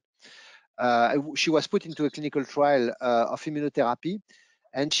 700. She was put into a clinical trial of immunotherapy,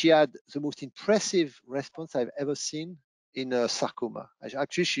 and she had the most impressive response I've ever seen in a sarcoma.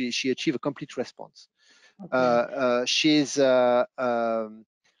 Actually, she achieved a complete response. Okay. She's tumor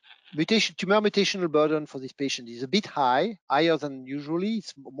mutational burden for this patient is a bit higher than usually.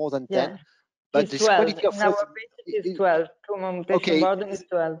 It's more than 10. But this 12. Quality of our patient is 12. Tumor mutation burden is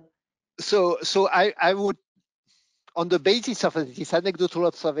 12. So I would, on the basis of this anecdotal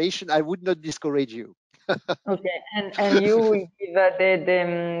observation, I would not discourage you. Okay, and you will give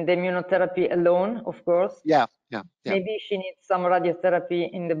the immunotherapy alone, of course. Yeah. Maybe she needs some radiotherapy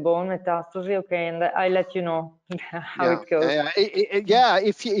in the bone metastasis. Okay, and I'll let you know how it goes. Yeah.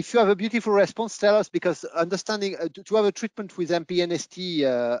 If you have a beautiful response, tell us, because understanding to have a treatment with MPNST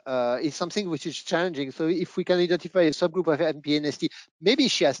is something which is challenging. So if we can identify a subgroup of MPNST, maybe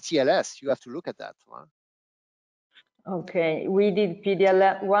she has TLS. You have to look at that. Right? Okay, we did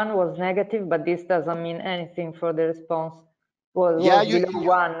PD-L1 was negative, but this doesn't mean anything for the response. Was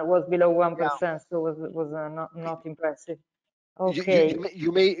below 1%, so was not impressive. Okay.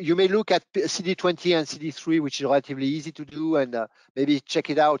 You may look at CD20 and CD3, which is relatively easy to do, and maybe check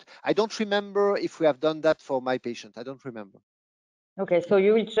it out. I don't remember if we have done that for my patient. I don't remember. Okay, so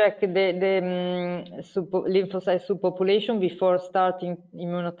you will check the lymphocyte subpopulation before starting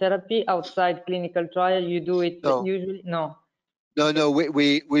immunotherapy outside clinical trial. You do it usually? No. No,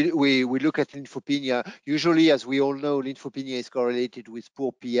 we look at lymphopenia. Usually, as we all know, lymphopenia is correlated with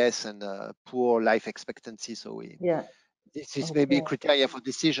poor PS and poor life expectancy. So this is maybe a criteria for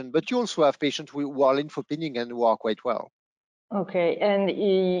decision. But you also have patients who are lymphopenic and who are quite well. Okay, and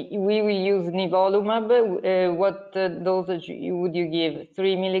we will use nivolumab. What dosage would you give?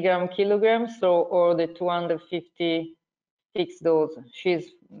 3 milligram kilograms or the 250 fixed dose?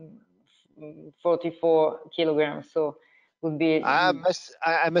 She's 44 kilograms, so would be. I must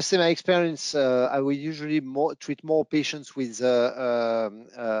say, my experience, I will usually treat more patients with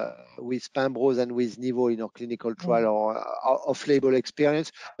Pembro than with Nivo in our clinical trial or off-label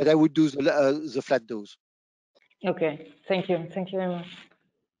experience. But I would do the flat dose. Okay, thank you very much.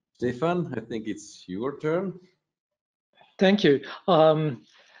 Stefan, I think it's your turn. Thank you.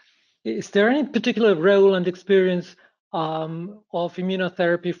 Is there any particular role and experience of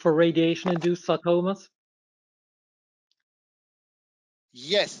immunotherapy for radiation-induced sarcomas?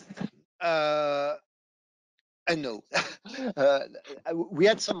 Yes, and no. We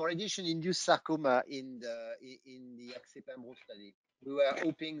had some radiation-induced sarcoma in the Pembro study. We were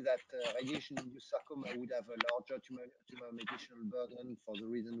hoping that radiation-induced sarcoma would have a larger tumor mutational burden for the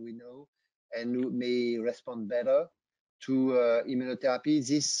reason we know, and may respond better to immunotherapy.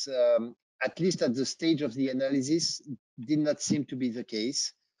 This, at least at the stage of the analysis, did not seem to be the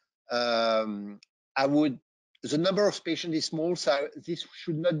case. The number of patients is small, so this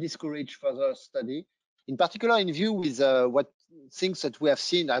should not discourage further study. In particular, in view with what things that we have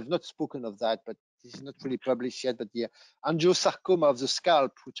seen, I've not spoken of that, but this is not really published yet, but the angiosarcoma of the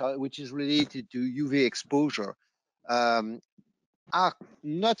scalp, which is related to UV exposure, are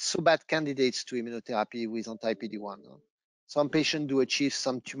not so bad candidates to immunotherapy with anti-PD-1. Some patients do achieve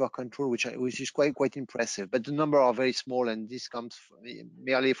some tumor control, which is quite impressive, but the number are very small, and this comes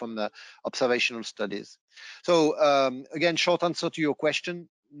merely from the observational studies. So again, short answer to your question,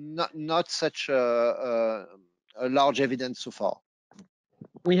 not such a large evidence so far.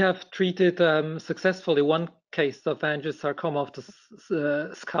 We have treated successfully one case of angiosarcoma of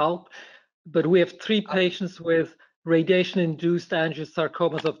the scalp, but we have 3 patients with radiation-induced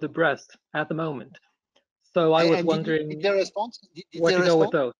angiosarcomas of the breast at the moment. So I was wondering, did they respond? What to go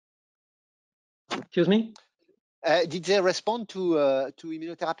with those? Excuse me? Did they respond to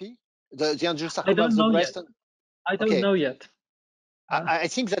immunotherapy? The angiosarcoma I don't of the know breast? yet. I don't know yet. I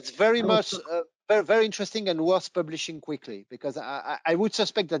think that's very much very interesting and worth publishing quickly, because I would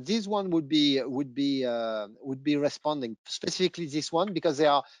suspect that this one would be responding, specifically this one, because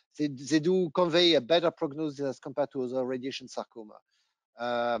they do convey a better prognosis as compared to other radiation sarcoma.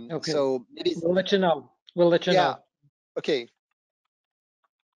 Okay. So maybe, we'll let you know. We'll let you know. Okay.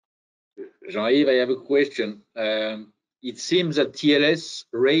 Jean-Yves, I have a question. It seems that TLS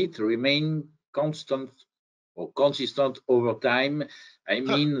rate remain constant or consistent over time. I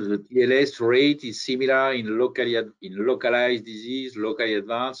mean, the TLS rate is similar in localized disease, locally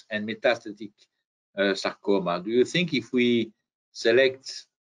advanced, and metastatic sarcoma. Do you think if we select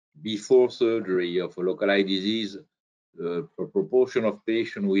before surgery of a localized disease a proportion of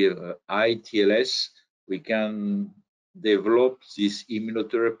patients with high TLS, we can develop this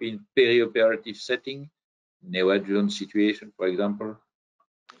immunotherapy in perioperative setting, neoadjuvant situation, for example?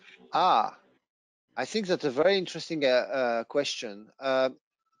 I think that's a very interesting question.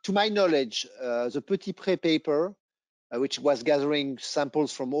 To my knowledge, the Petit Pré paper, which was gathering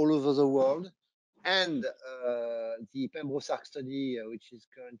samples from all over the world, and the PembrolSarc study, which is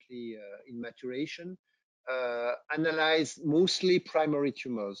currently in maturation, analyze mostly primary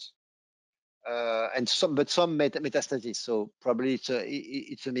tumors, and some metastasis. So probably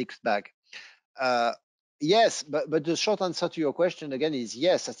it's a mixed bag. Yes, but the short answer to your question again is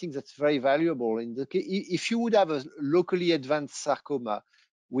yes. I think that's very valuable. If you would have a locally advanced sarcoma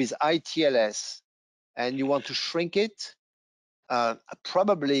with ITLS and you want to shrink it,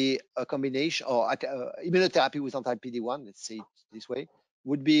 probably a combination or immunotherapy with anti-PD-1, let's say it this way,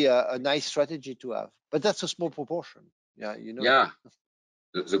 would be a nice strategy to have. But that's a small proportion. Yeah, you know. Yeah.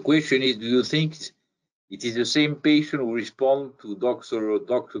 The question is, do you think it is the same patient who respond to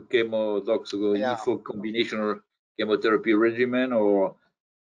doxorubicin combination or chemotherapy regimen, or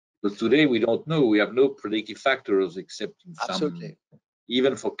but today we don't know. We have no predictive factors except in some,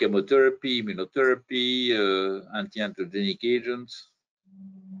 even for chemotherapy, immunotherapy, anti-angiogenic agents.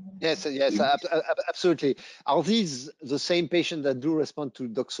 Yes, absolutely. Are these the same patients that do respond to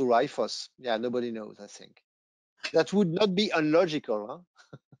doxorubicin? Yeah, nobody knows, I think. That would not be unlogical, huh?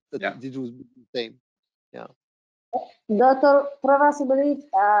 That it would be the same. Yeah. Dr. Prof,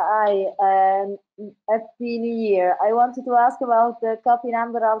 happy New Year. I wanted to ask about the copy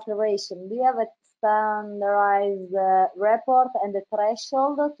number alteration. Do you have a standardized report and a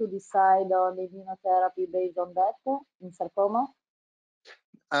threshold to decide on immunotherapy based on that in sarcoma?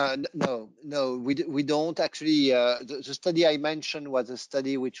 No, we don't actually. The study I mentioned was a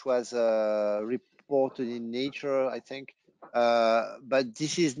study which was reported in Nature, I think. But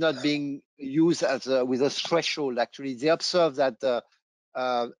this is not being used as with a threshold. Actually, they observe that the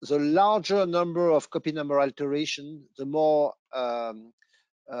larger number of copy number alteration, the more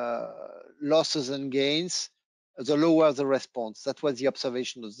losses and gains, the lower the response. That was the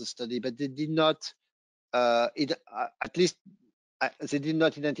observation of the study. But they did not, at least, they did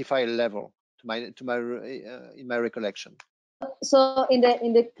not identify a level in my recollection. So in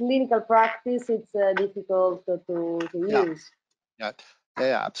the clinical practice, it's difficult to use. Yeah,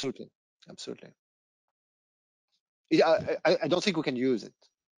 absolutely. I don't think we can use it.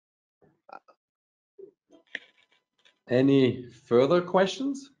 Any further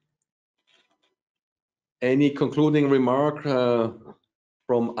questions? Any concluding remark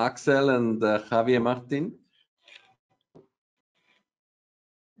from Axel and Javier Martin?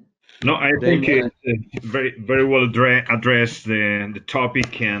 No, I think it's very well addressed the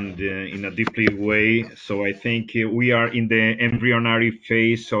topic and in a deeply way. So I think we are in the embryonic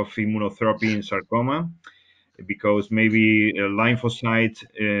phase of immunotherapy in sarcoma, because maybe T cell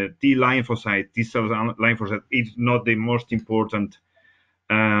lymphocyte is not the most important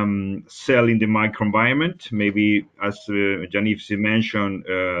cell in the microenvironment. Maybe, as Jean-Yves mentioned,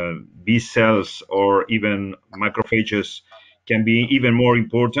 B cells or even macrophages can be even more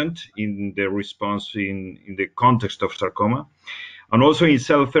important in the response in the context of sarcoma. And also in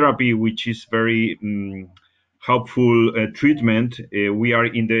cell therapy, which is very helpful treatment, we are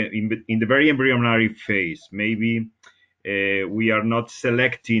in the very embryonic phase. Maybe we are not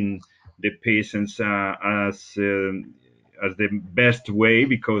selecting the patients as the best way,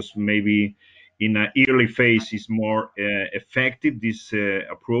 because maybe in an early phase is more effective, this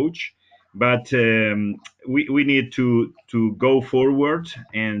approach. But we need to go forward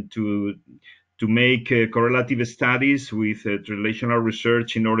and to make correlative studies with translational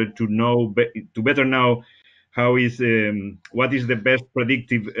research in order to better know what is the best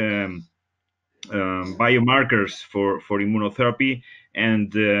predictive biomarkers for immunotherapy,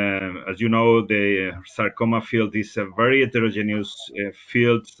 And as you know, the sarcoma field is a very heterogeneous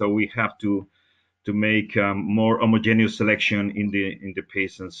field, so we have to make more homogeneous selection in the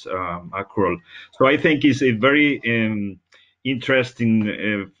patient's accrual. So I think it's a very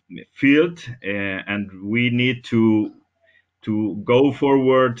interesting field, and we need to go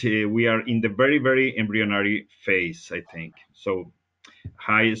forward. We are in the very, very embryonic phase, I think. So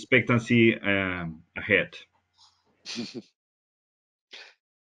high expectancy ahead.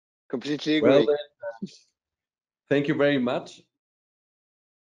 Completely agree. Well, then, thank you very much.